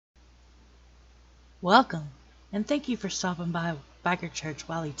Welcome, and thank you for stopping by Biker Church,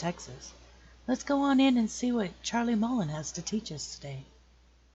 Wally, Texas. Let's go on in and see what Charlie Mullen has to teach us today.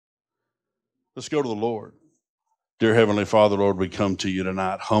 Let's go to the Lord. Dear Heavenly Father, Lord, we come to you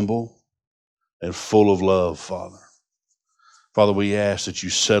tonight humble and full of love, Father. Father, we ask that you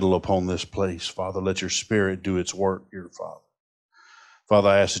settle upon this place, Father. Let your Spirit do its work here, Father. Father,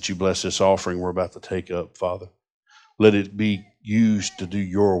 I ask that you bless this offering we're about to take up, Father. Let it be used to do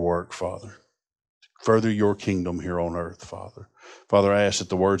your work, Father. Further your kingdom here on earth, Father. Father, I ask that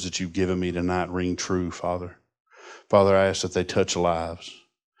the words that you've given me tonight ring true, Father. Father, I ask that they touch lives.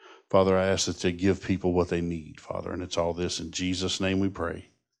 Father, I ask that they give people what they need, Father. And it's all this in Jesus' name we pray.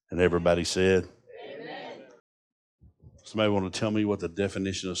 And everybody said, amen. Somebody want to tell me what the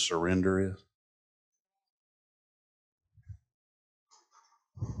definition of surrender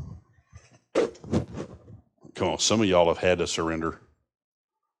is? Come on, some of y'all have had to surrender.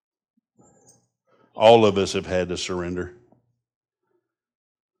 All of us have had to surrender.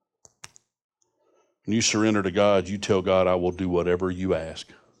 When you surrender to God, you tell God, I will do whatever you ask.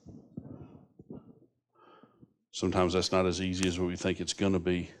 Sometimes that's not as easy as we think it's going to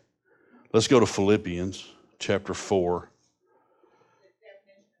be. Let's go to Philippians chapter 4.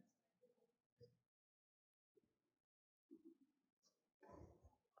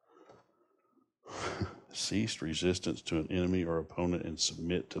 Cease resistance to an enemy or opponent and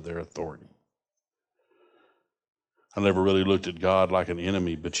submit to their authority. I never really looked at God like an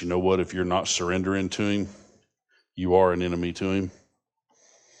enemy, but you know what? If you're not surrendering to him, you are an enemy to him.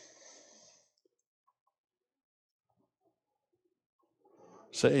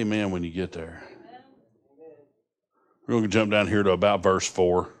 Say amen when you get there. We're going to jump down here to about verse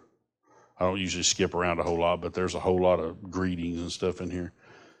 4. I don't usually skip around a whole lot, but there's a whole lot of greetings and stuff in here.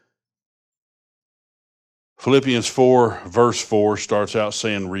 Philippians 4, verse 4 starts out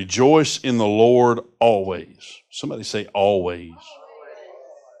saying, rejoice in the Lord always. Somebody say always.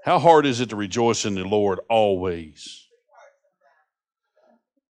 How hard is it to rejoice in the Lord always?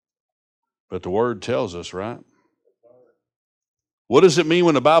 But the Word tells us, right? What does it mean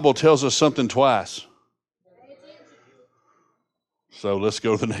when the Bible tells us something twice? So let's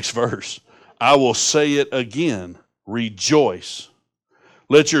go to the next verse. I will say it again, rejoice.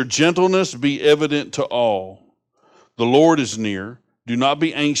 Let your gentleness be evident to all. The Lord is near. Do not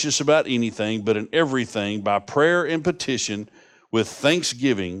be anxious about anything, but in everything, by prayer and petition, with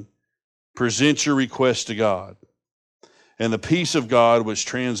thanksgiving, present your requests to God. And the peace of God, which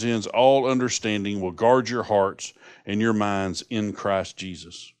transcends all understanding, will guard your hearts and your minds in Christ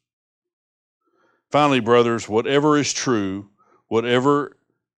Jesus. Finally, brothers, whatever is true, whatever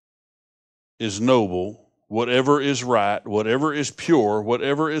is noble, whatever is right, whatever is pure,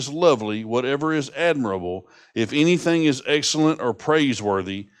 whatever is lovely, whatever is admirable, if anything is excellent or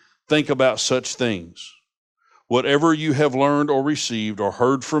praiseworthy, think about such things. Whatever you have learned or received or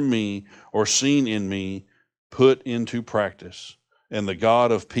heard from me or seen in me, put into practice, and the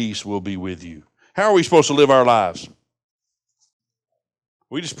God of peace will be with you. How are we supposed to live our lives?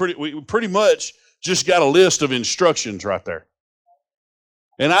 We pretty much just got a list of instructions right there.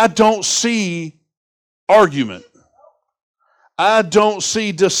 And I don't see argument. I don't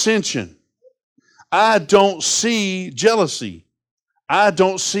see dissension. I don't see jealousy. I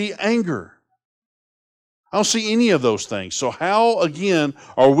don't see anger. I don't see any of those things. So how, again,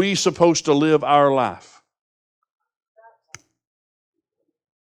 are we supposed to live our life?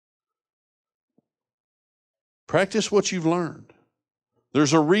 Practice what you've learned.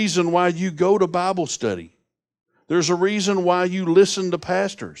 There's a reason why you go to Bible study. There's a reason why you listen to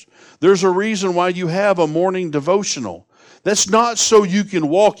pastors. There's a reason why you have a morning devotional. That's not so you can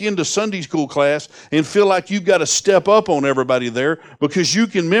walk into Sunday school class and feel like you've got to step up on everybody there because you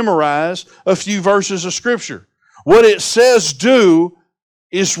can memorize a few verses of Scripture. What it says do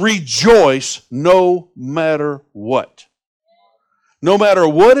is rejoice no matter what. No matter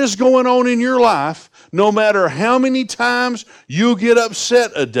what is going on in your life, no matter how many times you get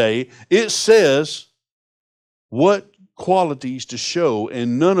upset a day, it says what qualities to show,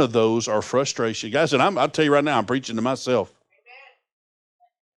 and none of those are frustration. Guys, and I'll tell you right now, I'm preaching to myself.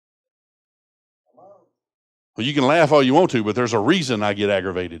 Well, you can laugh all you want to, but there's a reason I get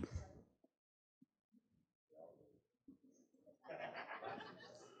aggravated.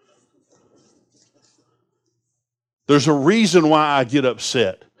 There's a reason why I get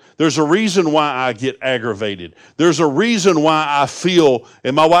upset. There's a reason why I get aggravated. There's a reason why I feel,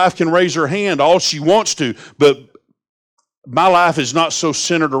 and my wife can raise her hand all she wants to, but my life is not so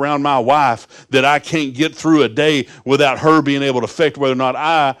centered around my wife that I can't get through a day without her being able to affect whether or not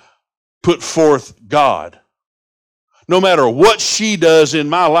I put forth God. no matter what she does in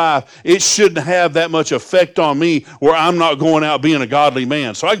my life, it shouldn't have that much effect on me where I'm not going out being a godly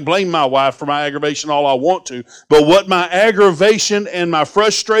man. So I can blame my wife for my aggravation all I want to, but what my aggravation and my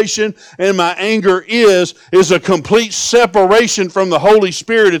frustration and my anger is a complete separation from the Holy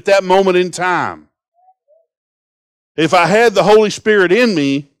Spirit at that moment in time. If I had the Holy Spirit in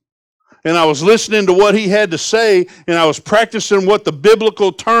me, and I was listening to what he had to say, and I was practicing what the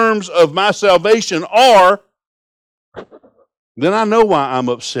biblical terms of my salvation are, then I know why I'm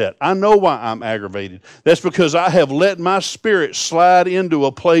upset. I know why I'm aggravated. That's because I have let my spirit slide into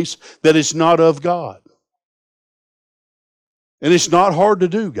a place that is not of God. And it's not hard to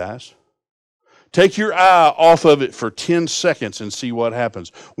do, guys. Take your eye off of it for 10 seconds and see what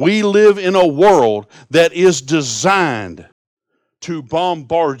happens. We live in a world that is designed to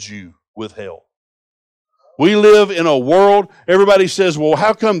bombard you with hell. We live in a world, everybody says, well,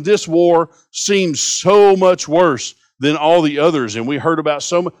 how come this war seems so much worse than all the others? And we heard about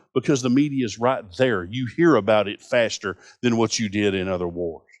so much, because the media is right there. You hear about it faster than what you did in other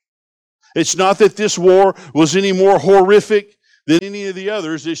wars. It's not that this war was any more horrific than any of the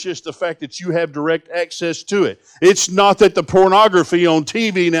others. It's just the fact that you have direct access to it. It's not that the pornography on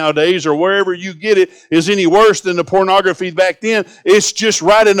TV nowadays or wherever you get it is any worse than the pornography back then. It's just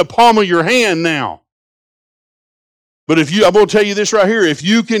right in the palm of your hand now. But I'm going to tell you this right here. If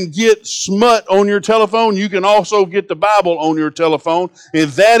you can get smut on your telephone, you can also get the Bible on your telephone. And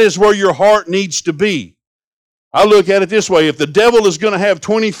that is where your heart needs to be. I look at it this way. If the devil is going to have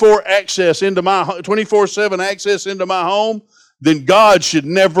 24/7 access into my home, then God should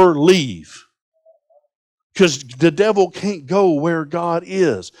never leave. Because the devil can't go where God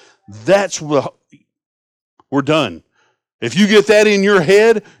is. We're done. If you get that in your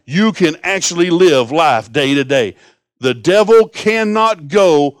head, you can actually live life day to day. The devil cannot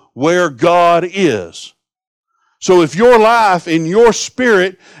go where God is. So if your life and your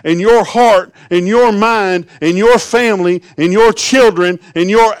spirit and your heart and your mind and your family and your children and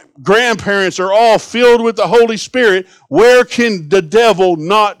your grandparents are all filled with the Holy Spirit, where can the devil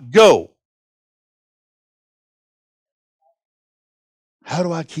not go? How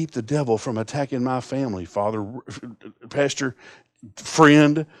do I keep the devil from attacking my family, Father, Pastor,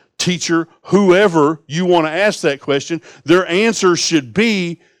 friend, teacher, whoever you want to ask that question? Their answer should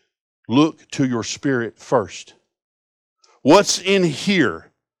be, look to your spirit first. What's in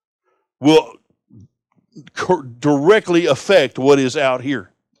here will directly affect what is out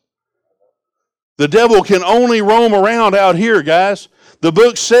here. The devil can only roam around out here, guys. The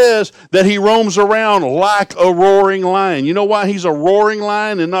book says that he roams around like a roaring lion. You know why he's a roaring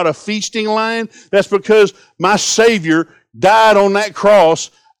lion and not a feasting lion? That's because my Savior died on that cross,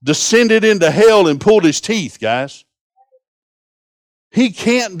 descended into hell, and pulled his teeth, guys. He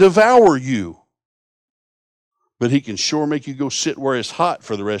can't devour you. But he can sure make you go sit where it's hot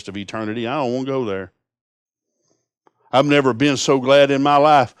for the rest of eternity. I don't want to go there. I've never been so glad in my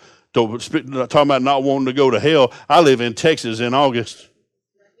life. Talking about not wanting to go to hell. I live in Texas in August.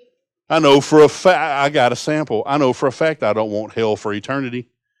 I know for a fact, I got a sample. I know for a fact I don't want hell for eternity.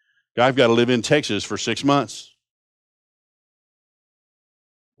 I've got to live in Texas for 6 months.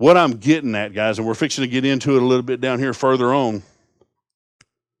 What I'm getting at, guys, and we're fixing to get into it a little bit down here further on.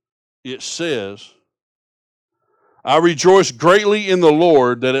 It says, I rejoice greatly in the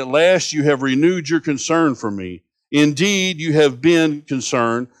Lord that at last you have renewed your concern for me. Indeed, you have been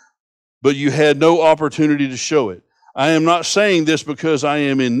concerned, but you had no opportunity to show it. I am not saying this because I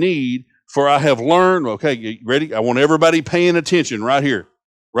am in need, for I have learned. Okay, ready? I want everybody paying attention right here.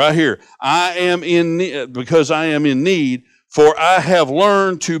 Right here. I am in need, because I am in need, for I have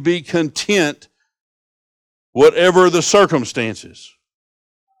learned to be content whatever the circumstances.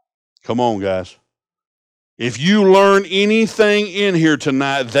 Come on, guys. If you learn anything in here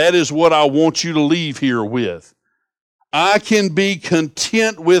tonight, that is what I want you to leave here with. I can be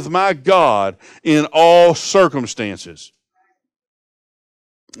content with my God in all circumstances.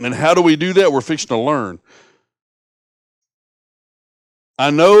 And how do we do that? We're fixing to learn.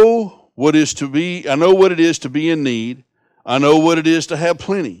 I know what it is to be in need. I know what it is to have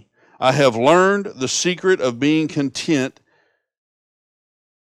plenty. I have learned the secret of being content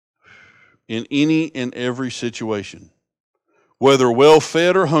in any and every situation, whether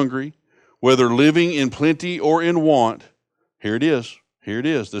well-fed or hungry, whether living in plenty or in want. Here it is. Here it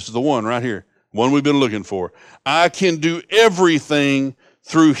is. This is the one right here, one we've been looking for. I can do everything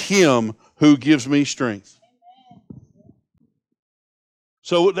through him who gives me strength.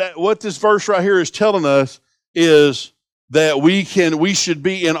 So what this verse right here is telling us is that we should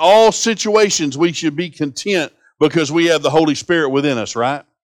be in all situations, we should be content because we have the Holy Spirit within us, right?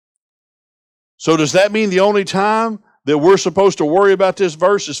 So does that mean the only time that we're supposed to worry about this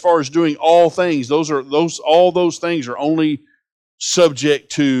verse as far as doing all things. All those things are only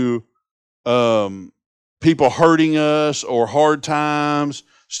subject to people hurting us or hard times,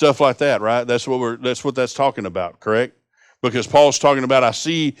 stuff like that, right? That's what that's talking about, correct? Because Paul's talking about, I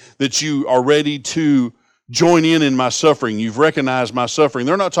see that you are ready to join in my suffering. You've recognized my suffering.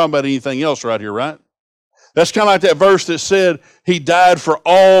 They're not talking about anything else right here, right? That's kind of like that verse that said he died for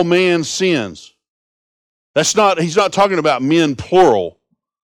all man's sins. He's not talking about men plural.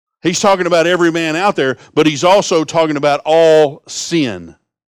 He's talking about every man out there, but he's also talking about all sin.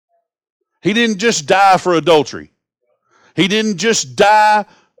 He didn't just die for adultery. He didn't just die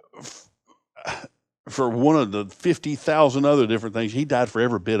for one of the 50,000 other different things. He died for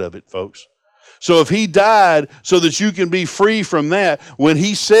every bit of it, folks. So if he died so that you can be free from that, when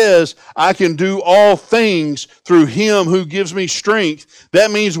he says, I can do all things through him who gives me strength, that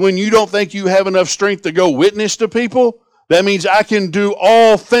means when you don't think you have enough strength to go witness to people, that means I can do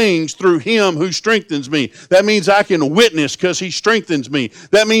all things through him who strengthens me. That means I can witness because he strengthens me.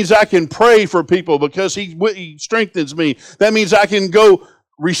 That means I can pray for people because he strengthens me. That means I can go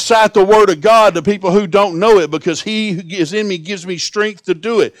recite the word of God to people who don't know it because he who is in me gives me strength to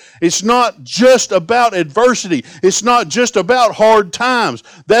do it. It's not just about adversity. It's not just about hard times.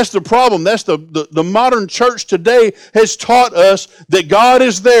 That's the problem. That's the modern church today has taught us that God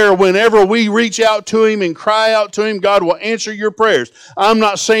is there whenever we reach out to him and cry out to him. God will answer your prayers. I'm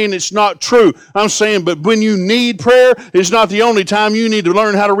not saying it's not true. I'm saying, but when you need prayer, it's not the only time you need to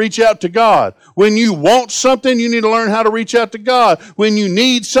learn how to reach out to God. When you want something, you need to learn how to reach out to God. When you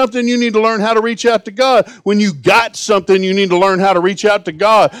need something, you need to learn how to reach out to God. When you got something, you need to learn how to reach out to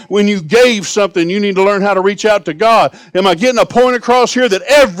God. When you gave something, you need to learn how to reach out to God. Am I getting a point across here that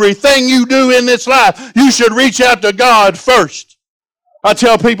everything you do in this life, you should reach out to God first? I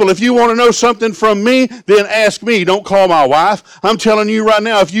tell people, if you want to know something from me, then ask me. Don't call my wife. I'm telling you right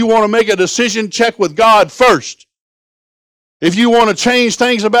now, if you want to make a decision, check with God first. If you want to change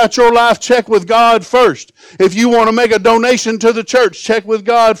things about your life, check with God first. If you want to make a donation to the church, check with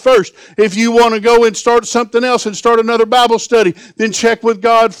God first. If you want to go and start something else and start another Bible study, then check with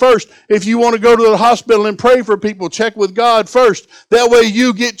God first. If you want to go to the hospital and pray for people, check with God first. That way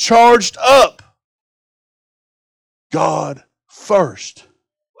you get charged up. God first.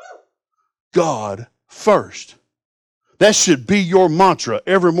 God first. That should be your mantra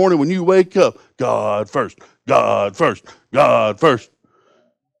every morning when you wake up. God first. God first. God first.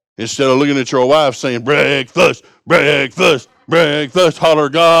 Instead of looking at your wife saying, breakfast, breakfast, breakfast, holler,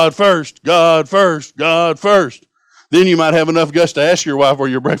 God first, God first, God first. Then you might have enough guts to ask your wife where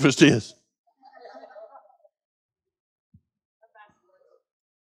your breakfast is.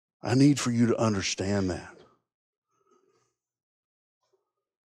 I need for you to understand that.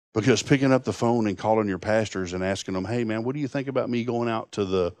 Because picking up the phone and calling your pastors and asking them, hey, man, what do you think about me going out to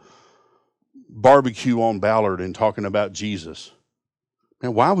the barbecue on Ballard and talking about Jesus?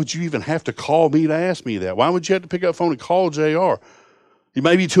 Man, why would you even have to call me to ask me that? Why would you have to pick up the phone and call JR?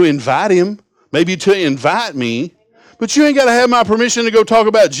 Maybe to invite him, maybe to invite me, but you ain't got to have my permission to go talk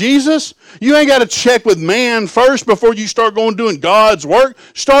about Jesus. You ain't got to check with man first before you start going doing God's work.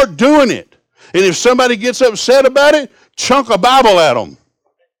 Start doing it. And if somebody gets upset about it, chunk a Bible at them.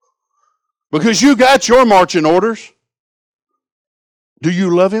 Because you got your marching orders. Do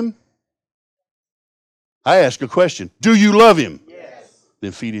you love him? I ask a question. Do you love him? Yes.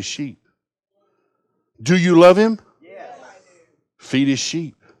 Then feed his sheep. Do you love him? Yes. Feed his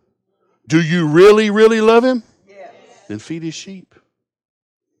sheep. Do you really, really love him? Yes. Then feed his sheep.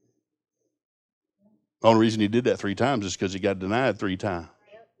 The only reason he did that 3 times is because he got denied 3 times.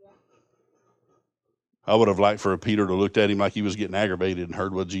 I would have liked for Peter to look at him like he was getting aggravated and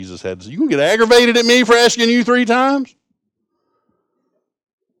heard what Jesus had to say. You going to get aggravated at me for asking you 3 times?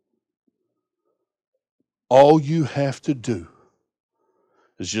 All you have to do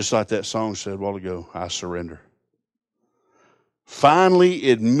is just like that song said a while ago, I surrender.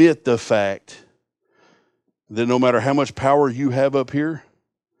 Finally admit the fact that no matter how much power you have up here,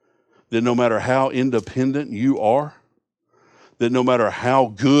 that no matter how independent you are, that no matter how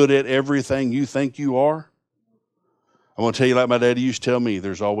good at everything you think you are, I'm going to tell you like my daddy used to tell me,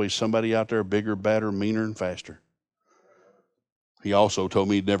 there's always somebody out there bigger, badder, meaner, and faster. He also told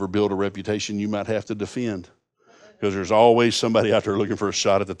me he'd never build a reputation you might have to defend because there's always somebody out there looking for a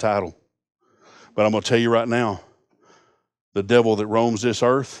shot at the title. But I'm going to tell you right now, the devil that roams this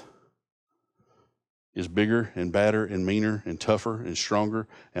earth is bigger and badder and meaner and tougher and stronger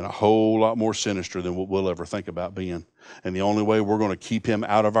and a whole lot more sinister than what we'll ever think about being. And the only way we're going to keep him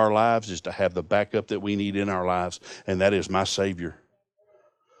out of our lives is to have the backup that we need in our lives, and that is my Savior.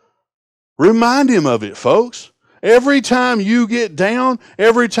 Remind him of it, folks. Every time you get down,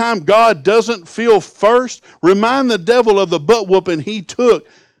 every time God doesn't feel first, remind the devil of the butt whooping he took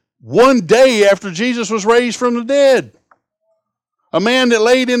one day after Jesus was raised from the dead. A man that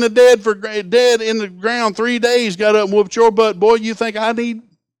laid in the dead in the ground 3 days got up and whooped your butt. Boy, you think I'm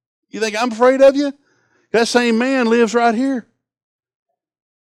afraid of you? That same man lives right here.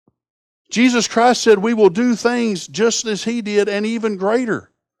 Jesus Christ said we will do things just as he did and even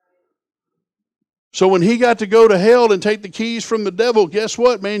greater. So when he got to go to hell and take the keys from the devil, guess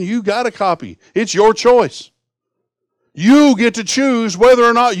what, man? You got a copy. It's your choice. You get to choose whether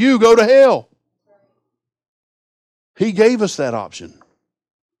or not you go to hell. He gave us that option.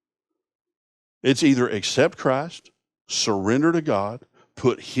 It's either accept Christ, surrender to God,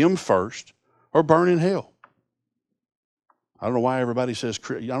 put him first, or burn in hell. I don't know why everybody says,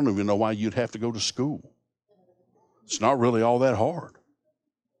 I don't even know why you'd have to go to school. It's not really all that hard.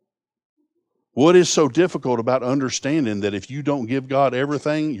 What is so difficult about understanding that if you don't give God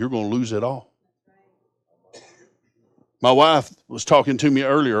everything, you're going to lose it all? My wife was talking to me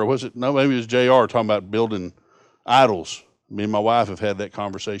earlier, maybe it was JR talking about building idols. Me and my wife have had that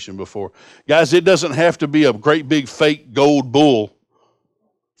conversation before. Guys, it doesn't have to be a great big fake gold bull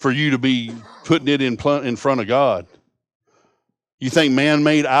for you to be putting it in front of God. You think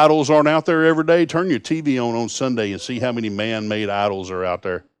man-made idols aren't out there every day? Turn your TV on Sunday and see how many man-made idols are out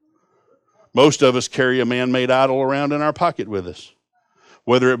there. Most of us carry a man-made idol around in our pocket with us.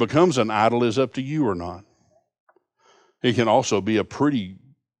 Whether it becomes an idol is up to you or not. It can also be a pretty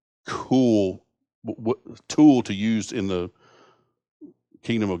cool tool to use in the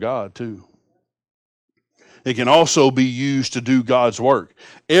kingdom of God too. It can also be used to do God's work.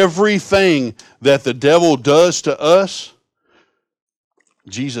 Everything that the devil does to us,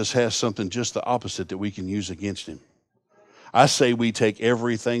 Jesus has something just the opposite that we can use against him. I say we take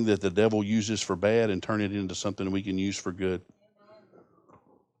everything that the devil uses for bad and turn it into something we can use for good.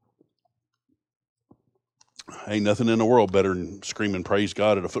 Ain't nothing in the world better than screaming praise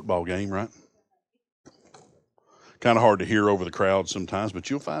God at a football game, right? Kind of hard to hear over the crowd sometimes, but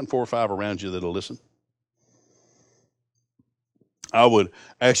you'll find 4 or 5 around you that'll listen. I would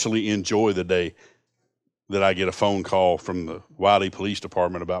actually enjoy the day that I get a phone call from the Wiley Police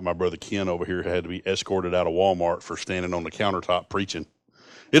Department about my brother Ken over here who had to be escorted out of Walmart for standing on the countertop preaching.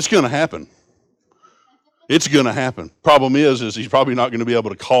 It's going to happen. It's going to happen. Problem is he's probably not going to be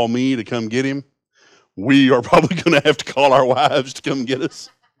able to call me to come get him. We are probably going to have to call our wives to come get us.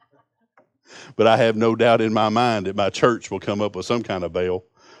 But I have no doubt in my mind that my church will come up with some kind of bail.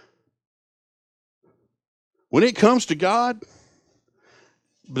 When it comes to God,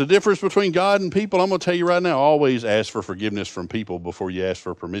 the difference between God and people, I'm going to tell you right now, always ask for forgiveness from people before you ask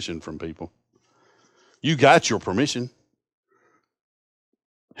for permission from people. You got your permission.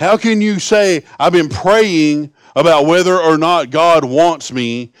 How can you say, I've been praying about whether or not God wants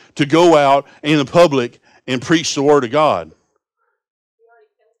me to go out in the public and preach the word of God?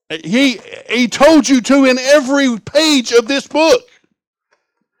 He told you to in every page of this book.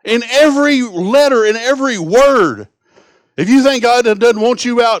 In every letter, in every word. If you think God doesn't want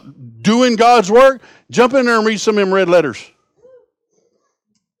you out doing God's work, jump in there and read some of them red letters.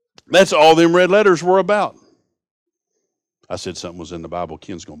 That's all them red letters were about. I said something was in the Bible.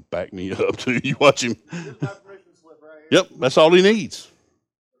 Ken's going to back me up too. You watch him. Yep, that's all he needs.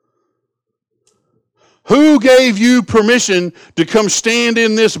 Who gave you permission to come stand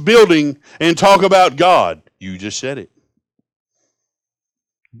in this building and talk about God? You just said it.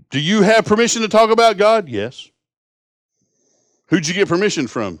 Do you have permission to talk about God? Yes. Who'd you get permission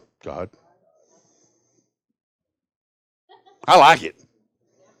from? God. I like it.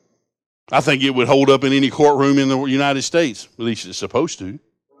 I think it would hold up in any courtroom in the United States. At least it's supposed to.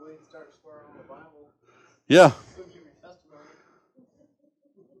 Yeah.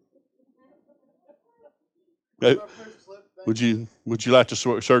 Would you like to,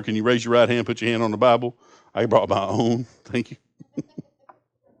 sir, can you raise your right hand, put your hand on the Bible? I brought my own. Thank you.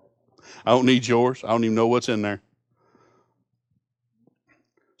 I don't need yours. I don't even know what's in there.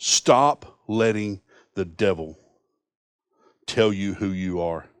 Stop letting the devil tell you who you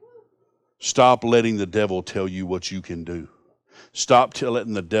are. Stop letting the devil tell you what you can do. Stop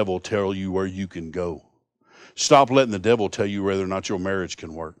letting the devil tell you where you can go. Stop letting the devil tell you whether or not your marriage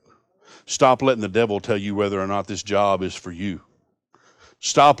can work. Stop letting the devil tell you whether or not this job is for you.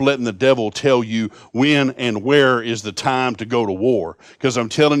 Stop letting the devil tell you when and where is the time to go to war. Because I'm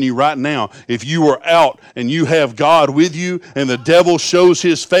telling you right now, if you are out and you have God with you and the devil shows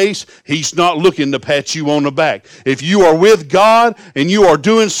his face, he's not looking to pat you on the back. If you are with God and you are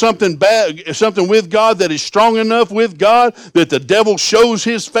doing something bad, something with God that is strong enough with God that the devil shows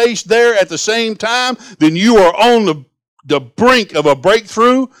his face there at the same time, then you are on the brink of a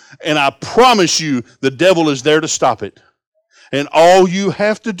breakthrough, and I promise you the devil is there to stop it. And all you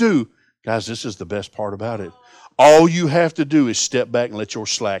have to do, guys, this is the best part about it. All you have to do is step back and let your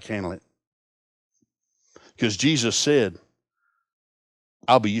slack handle it. Because Jesus said,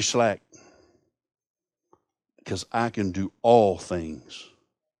 I'll be your slack. Because I can do all things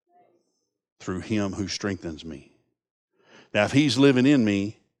through him who strengthens me. Now, if he's living in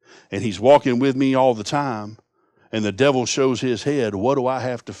me and he's walking with me all the time and the devil shows his head, what do I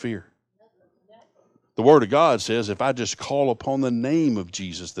have to fear? The Word of God says if I just call upon the name of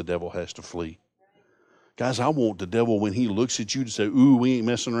Jesus, the devil has to flee. Guys, I want the devil, when he looks at you, to say, ooh, we ain't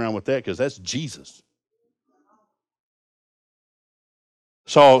messing around with that, because that's Jesus.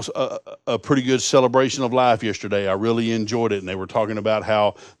 Saw a pretty good celebration of life yesterday. I really enjoyed it, and they were talking about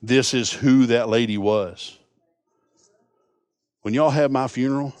how this is who that lady was. When y'all have my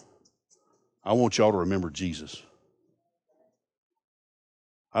funeral, I want y'all to remember Jesus.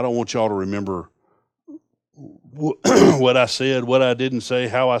 I don't want y'all to remember what I said, what I didn't say,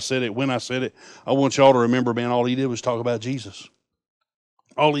 how I said it, when I said it. I want y'all to remember, man, all he did was talk about Jesus.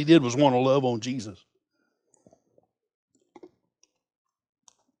 All he did was want to love on Jesus.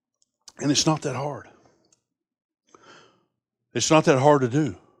 And it's not that hard. It's not that hard to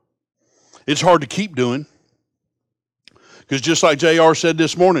do. It's hard to keep doing. Because just like JR said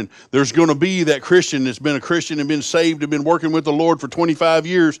this morning, there's going to be that Christian that's been a Christian and been saved and been working with the Lord for 25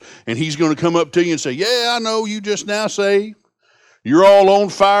 years, and he's going to come up to you and say, yeah, I know you just now saved. You're all on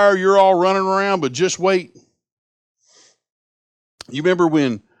fire. You're all running around, but just wait. You remember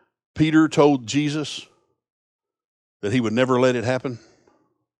when Peter told Jesus that he would never let it happen?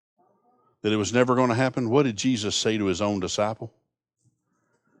 That it was never going to happen? What did Jesus say to his own disciple?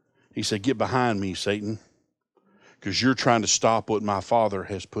 He said, get behind me, Satan, because you're trying to stop what my Father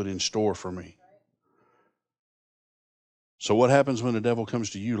has put in store for me. So what happens when the devil comes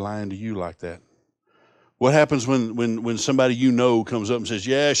to you lying to you like that? What happens when somebody you know comes up and says,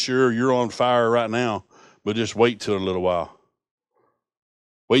 yeah, sure, you're on fire right now, but just wait till a little while.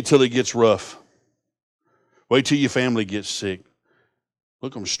 Wait till it gets rough. Wait till your family gets sick.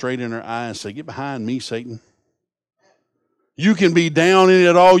 Look them straight in their eye and say, get behind me, Satan. You can be down in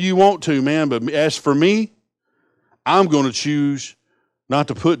it all you want to, man, but as for me, I'm going to choose not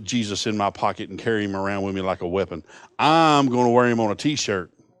to put Jesus in my pocket and carry him around with me like a weapon. I'm going to wear him on a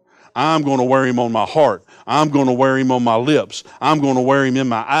t-shirt. I'm going to wear him on my heart. I'm going to wear him on my lips. I'm going to wear him in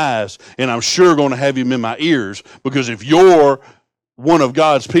my eyes. And I'm sure going to have him in my ears, because if you're one of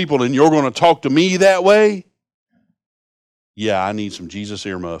God's people and you're going to talk to me that way, yeah, I need some Jesus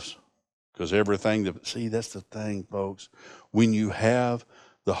earmuffs. Because everything that, see, that's the thing, folks. When you have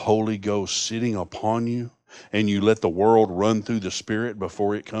the Holy Ghost sitting upon you and you let the world run through the Spirit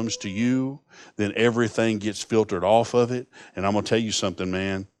before it comes to you, then everything gets filtered off of it. And I'm going to tell you something,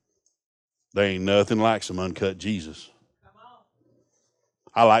 man. There ain't nothing like some uncut Jesus.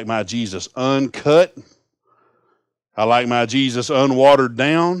 I like my Jesus uncut. I like my Jesus unwatered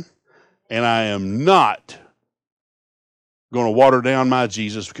down. And I am not going to water down my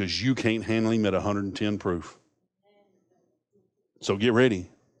Jesus because you can't handle him at 110 proof. So get ready,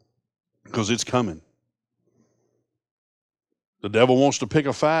 because it's coming. The devil wants to pick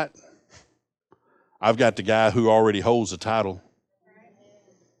a fight. I've got the guy who already holds the title.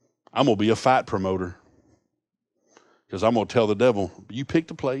 I'm going to be a fight promoter, because I'm going to tell the devil, you pick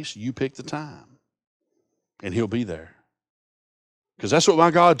the place, you pick the time, and he'll be there. Because that's what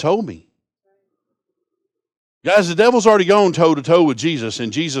my God told me. Guys, the devil's already gone toe-to-toe with Jesus,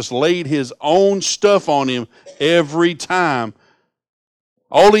 and Jesus laid his own stuff on him every time.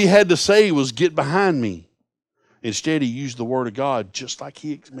 All he had to say was, get behind me. Instead, he used the word of God, just like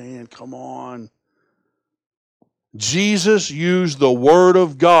man, come on. Jesus used the word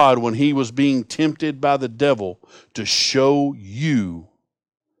of God when he was being tempted by the devil to show you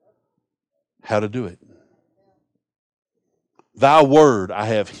how to do it. Thy word I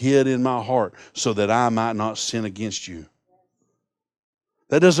have hid in my heart so that I might not sin against you.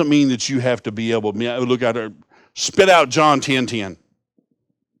 That doesn't mean that you have to be able to look at her, spit out John 10:10.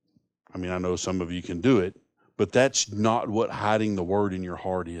 I mean, I know some of you can do it, but that's not what hiding the word in your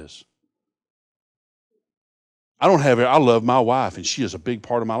heart is. I love my wife, and she is a big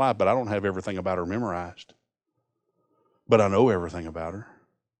part of my life, but I don't have everything about her memorized. but I know everything about her.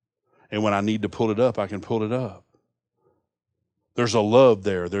 And when I need to pull it up, I can pull it up. There's a love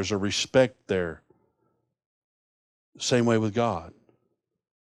there. There's a respect there. Same way with God.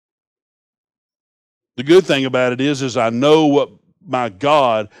 The good thing about it is I know what my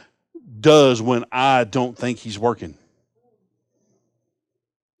God does when I don't think he's working.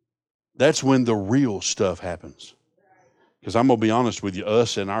 That's when the real stuff happens. Because I'm going to be honest with you,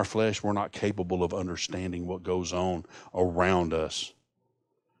 us and our flesh, we're not capable of understanding what goes on around us.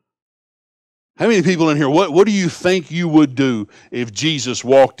 How many people in here, what do you think you would do if Jesus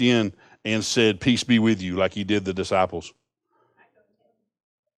walked in and said, peace be with you, like he did the disciples?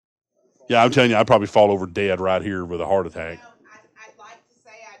 Yeah, I'm telling you, I'd probably fall over dead right here with a heart attack. I'd like to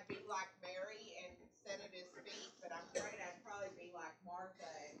say I'd be like Mary and sit at his feet, but I'm afraid I'd probably be like Martha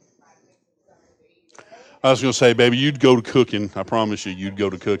and try to fix him something to eat. I was going to say, baby, you'd go to cooking. I promise you, you'd go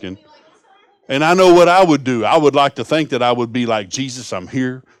to cooking. And I know what I would do. I would like to think that I would be like, Jesus, I'm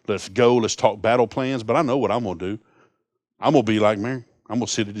here. Let's go. Let's talk battle plans. But I know what I'm going to do. I'm going to be like Mary. I'm going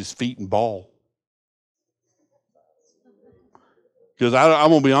to sit at his feet and bawl. Because I'm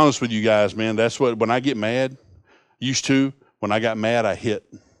going to be honest with you guys, man. That's what, when I get mad, when I got mad, I hit.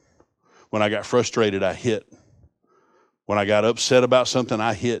 When I got frustrated, I hit. When I got upset about something,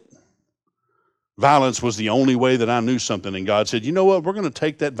 I hit. Violence was the only way that I knew something. And God said, you know what? We're going to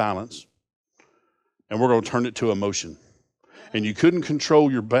take that violence and we're going to turn it to emotion. And you couldn't control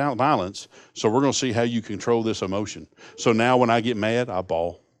your violence, so we're going to see how you control this emotion. So now when I get mad, I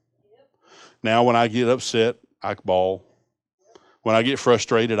bawl. Now when I get upset, I bawl. When I get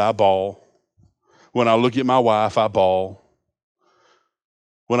frustrated, I bawl. When I look at my wife, I bawl.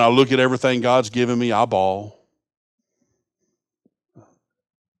 When I look at everything God's given me, I bawl.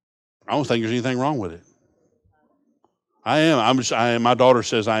 I don't think there's anything wrong with it. I am. My daughter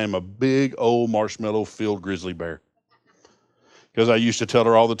says I am a big old marshmallow-filled grizzly bear. Because I used to tell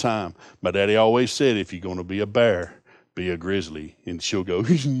her all the time, my daddy always said, if you're going to be a bear, be a grizzly. And she'll go,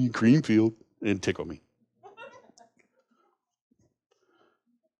 Creamfield, and tickle me.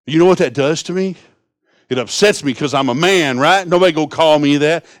 You know what that does to me? It upsets me because I'm a man, right? Nobody go call me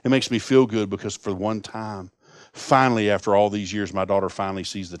that. It makes me feel good because for one time, finally, after all these years, my daughter finally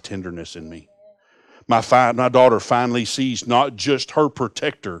sees the tenderness in me. My daughter finally sees not just her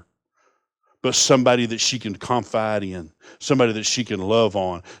protector, but somebody that she can confide in, somebody that she can love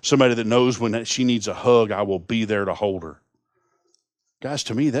on, somebody that knows when she needs a hug, I will be there to hold her. Guys,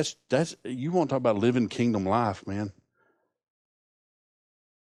 to me, that's you want to talk about living kingdom life, man.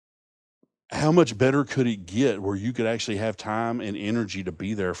 How much better could it get where you could actually have time and energy to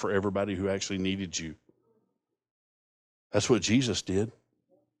be there for everybody who actually needed you? That's what Jesus did.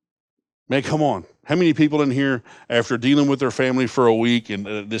 Man, come on. How many people in here, after dealing with their family for a week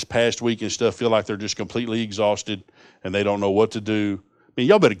and this past week and stuff, feel like they're just completely exhausted and they don't know what to do? I mean,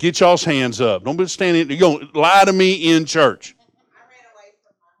 y'all better get y'all's hands up. Don't be standing. You're going to lie to me in church. I ran away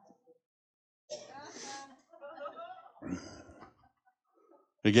from my husband.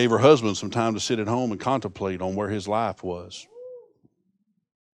 It gave her husband some time to sit at home and contemplate on where his life was.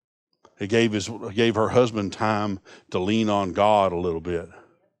 It gave her husband time to lean on God a little bit.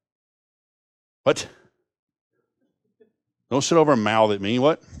 What? Don't sit over and mouth at me.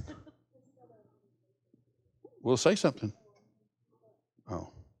 What? Well, say something. Oh.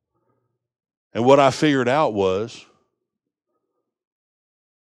 And what I figured out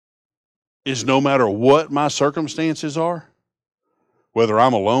is no matter what my circumstances are, whether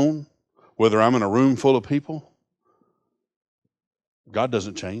I'm alone, whether I'm in a room full of people, God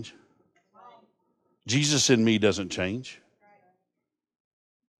doesn't change. Jesus in me doesn't change.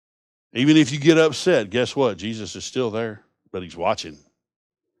 Even if you get upset, guess what? Jesus is still there, but he's watching.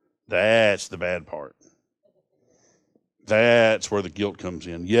 That's the bad part. That's where the guilt comes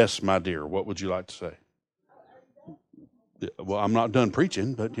in. Yes, my dear, what would you like to say? Well, I'm not done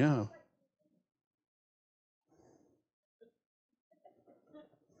preaching, but yeah.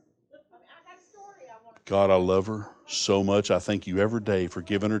 God, I love her so much. I thank you every day for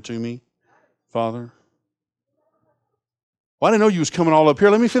giving her to me, Father. Well, I didn't know you was coming all up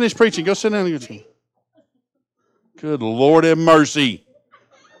here. Let me finish preaching. Go sit down and get you. Good Lord have mercy.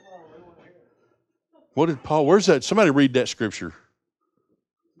 What did Paul, where's that? Somebody read that scripture.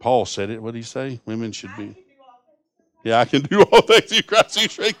 Paul said it. What did he say? Women should be. Yeah, I can do all things through Christ who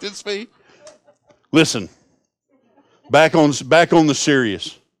strengthens me. Listen, back on the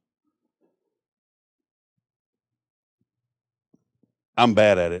serious. I'm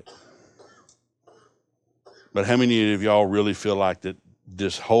bad at it. But how many of y'all really feel like that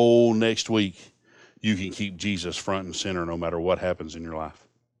this whole next week you can keep Jesus front and center no matter what happens in your life?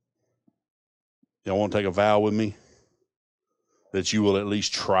 Y'all want to take a vow with me? that you will at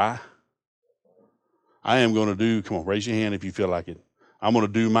least try? I am going to do, come on, raise your hand if you feel like it. I'm going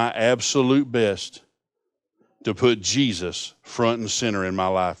to do my absolute best to put Jesus front and center in my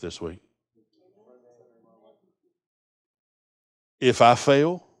life this week. If I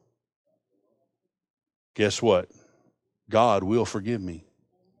fail, guess what? God will forgive me.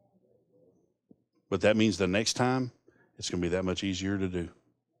 But that means the next time, it's going to be that much easier to do.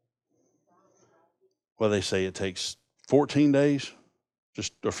 Well, they say it takes 14 days,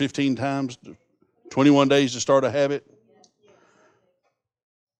 or 15 times, 21 days to start a habit.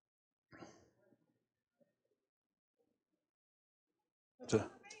 Is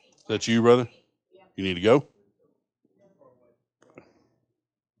that you, brother? You need to go?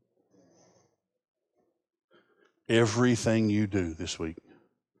 Everything you do this week,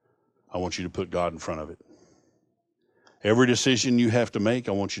 I want you to put God in front of it. Every decision you have to make,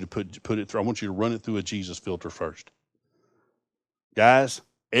 I want you to put it through. I want you to run it through a Jesus filter first. Guys,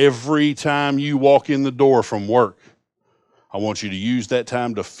 every time you walk in the door from work, I want you to use that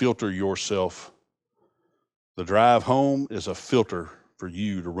time to filter yourself. The drive home is a filter for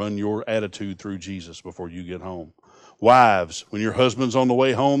you to run your attitude through Jesus before you get home. Wives, when your husband's on the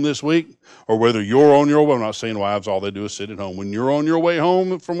way home this week, or whether you're on your way, I'm not saying wives, all they do is sit at home. When you're on your way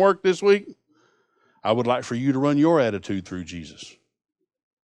home from work this week, I would like for you to run your attitude through Jesus.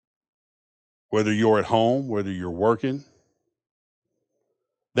 Whether you're at home, whether you're working.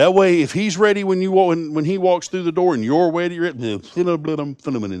 That way, if he's ready when he walks through the door and you're ready,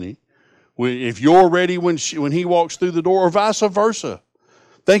 if you're ready when he walks through the door, or vice versa,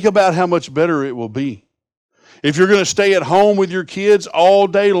 think about how much better it will be. If you're going to stay at home with your kids all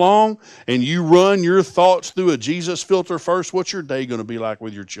day long and you run your thoughts through a Jesus filter first, what's your day going to be like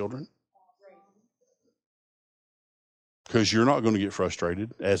with your children? Because you're not going to get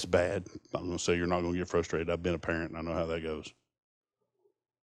frustrated as bad. I'm going to say you're not going to get frustrated. I've been a parent and I know how that goes.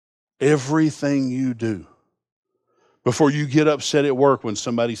 Everything you do, before you get upset at work when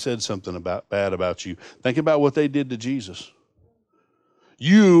somebody said something bad about you, think about what they did to Jesus.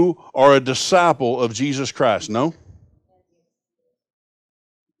 You are a disciple of Jesus Christ, no?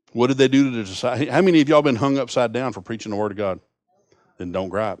 What did they do to the disciples? How many of y'all been hung upside down for preaching the Word of God? Then don't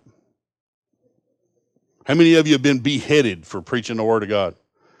gripe. How many of you have been beheaded for preaching the Word of God?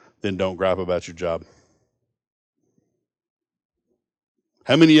 Then don't gripe about your job.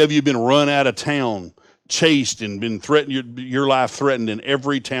 How many of you have been run out of town, chased, and been threatened, your life threatened in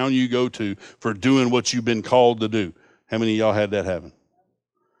every town you go to for doing what you've been called to do? How many of y'all had that happen?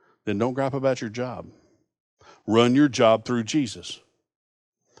 Then don't gripe about your job. Run your job through Jesus.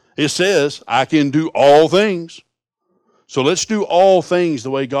 It says, I can do all things. So let's do all things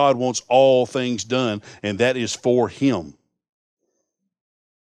the way God wants all things done, and that is for Him.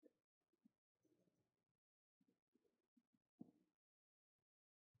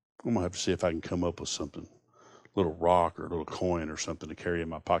 I'm going to have to see if I can come up with something. A little rock or a little coin or something to carry in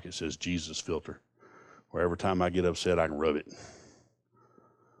my pocket that says Jesus filter. Where every time I get upset, I can rub it.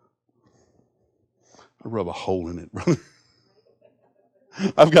 I rub a hole in it, brother.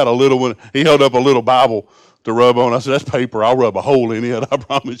 I've got a little one. He held up a little Bible to rub on. I said, that's paper. I'll rub a hole in it. I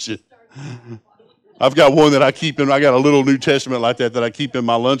promise you. I've got one that I keep in. I got a little New Testament like that I keep in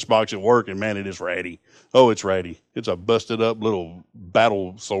my lunchbox at work, and man, it is ratty. Oh, it's ratty. It's a busted up little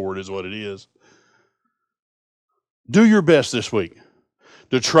battle sword is what it is. Do your best this week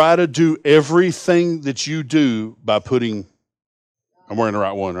to try to do everything that you do by putting, I'm wearing the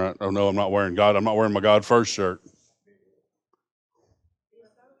right one, right? Oh, no, I'm not wearing God. I'm not wearing my God first shirt.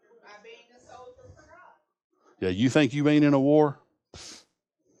 Yeah, you think you ain't in a war?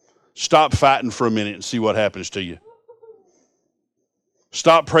 Stop fighting for a minute and see what happens to you.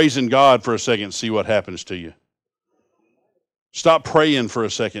 Stop praising God for a second and see what happens to you. Stop praying for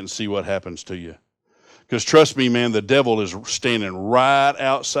a second and see what happens to you. Because trust me, man, the devil is standing right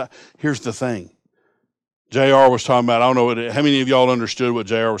outside. Here's the thing. JR was talking about, I don't know, how many of y'all understood what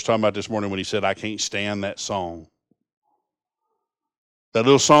JR was talking about this morning when he said, I can't stand that song. That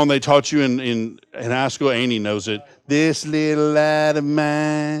little song they taught you in high school, Annie knows it. This little light of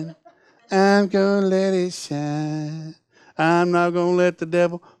mine, I'm going to let it shine. I'm not going to let the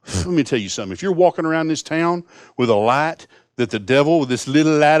devil. Let me tell you something. If you're walking around this town with a light that the devil, with this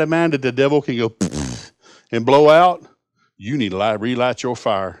little light of mine that the devil can go and blow out, you need to relight your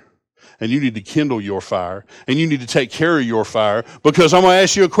fire. And you need to kindle your fire. And you need to take care of your fire. Because I'm going to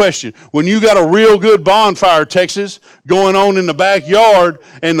ask you a question. When you got a real good bonfire, Texas, going on in the backyard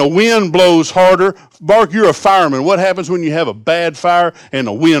and the wind blows harder, Bark, you're a fireman. What happens when you have a bad fire and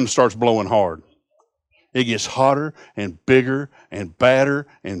the wind starts blowing hard? It gets hotter and bigger and badder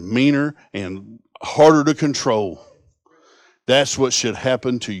and meaner and harder to control. That's what should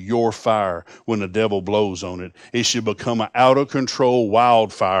happen to your fire when the devil blows on it. It should become an out-of-control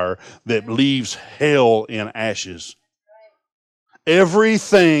wildfire that leaves hell in ashes.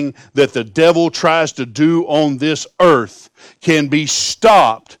 Everything that the devil tries to do on this earth can be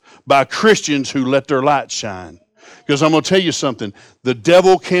stopped by Christians who let their light shine. Because I'm going to tell you something. The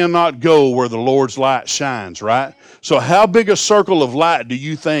devil cannot go where the Lord's light shines, right? So how big a circle of light do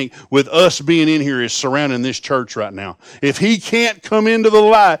you think with us being in here is surrounding this church right now? If he can't come into the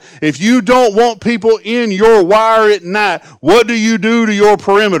light, if you don't want people in your wire at night, what do you do to your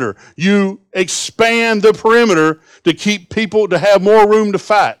perimeter? You expand the perimeter to keep people to have more room to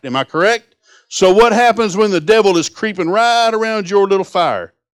fight. Am I correct? So what happens when the devil is creeping right around your little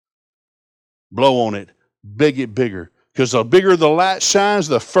fire? Blow on it. Make it bigger. Because the bigger the light shines,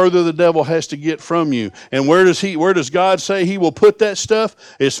 the further the devil has to get from you. And where does God say he will put that stuff?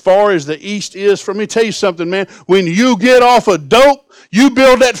 As far as the east is from me. Tell you something, man. When you get off of dope, you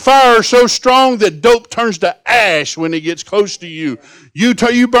build that fire so strong that dope turns to ash when it gets close to you. You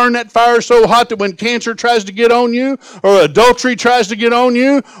burn that fire so hot that when cancer tries to get on you, or adultery tries to get on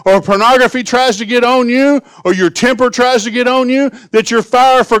you, or pornography tries to get on you, or your temper tries to get on you, that your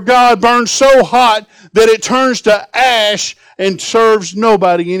fire for God burns so hot that it turns to ash and serves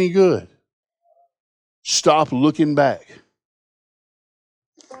nobody any good. Stop looking back.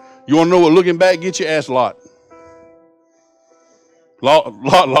 You want to know what looking back gets you? Ask Lot.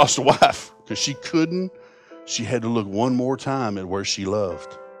 Lot lost a wife because she couldn't. She had to look one more time at where she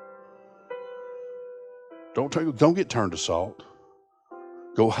loved. Don't get turned to salt.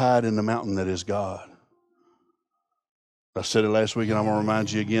 Go hide in the mountain that is God. I said it last week, and I'm going to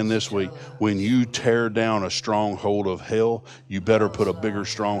remind you again this week. When you tear down a stronghold of hell, you better put a bigger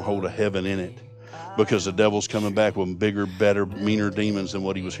stronghold of heaven in it, because the devil's coming back with bigger, better, meaner demons than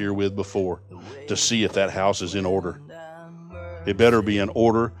what he was here with before, to see if that house is in order. It better be in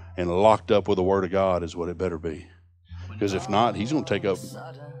order and locked up with the Word of God is what it better be. Because if not, he's going to take up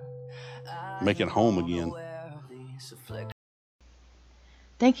making home again.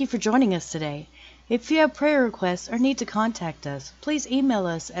 Thank you for joining us today. If you have prayer requests or need to contact us, please email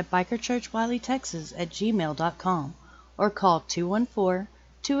us at bikerchurchwileytexas@gmail.com or call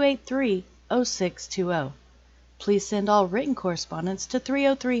 214-283-0620. Please send all written correspondence to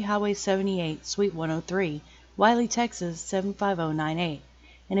 303 Highway 78, Suite 103, Wiley, Texas 75098.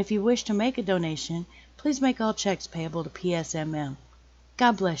 And if you wish to make a donation, please make all checks payable to PSMM.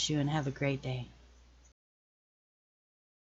 God bless you and have a great day.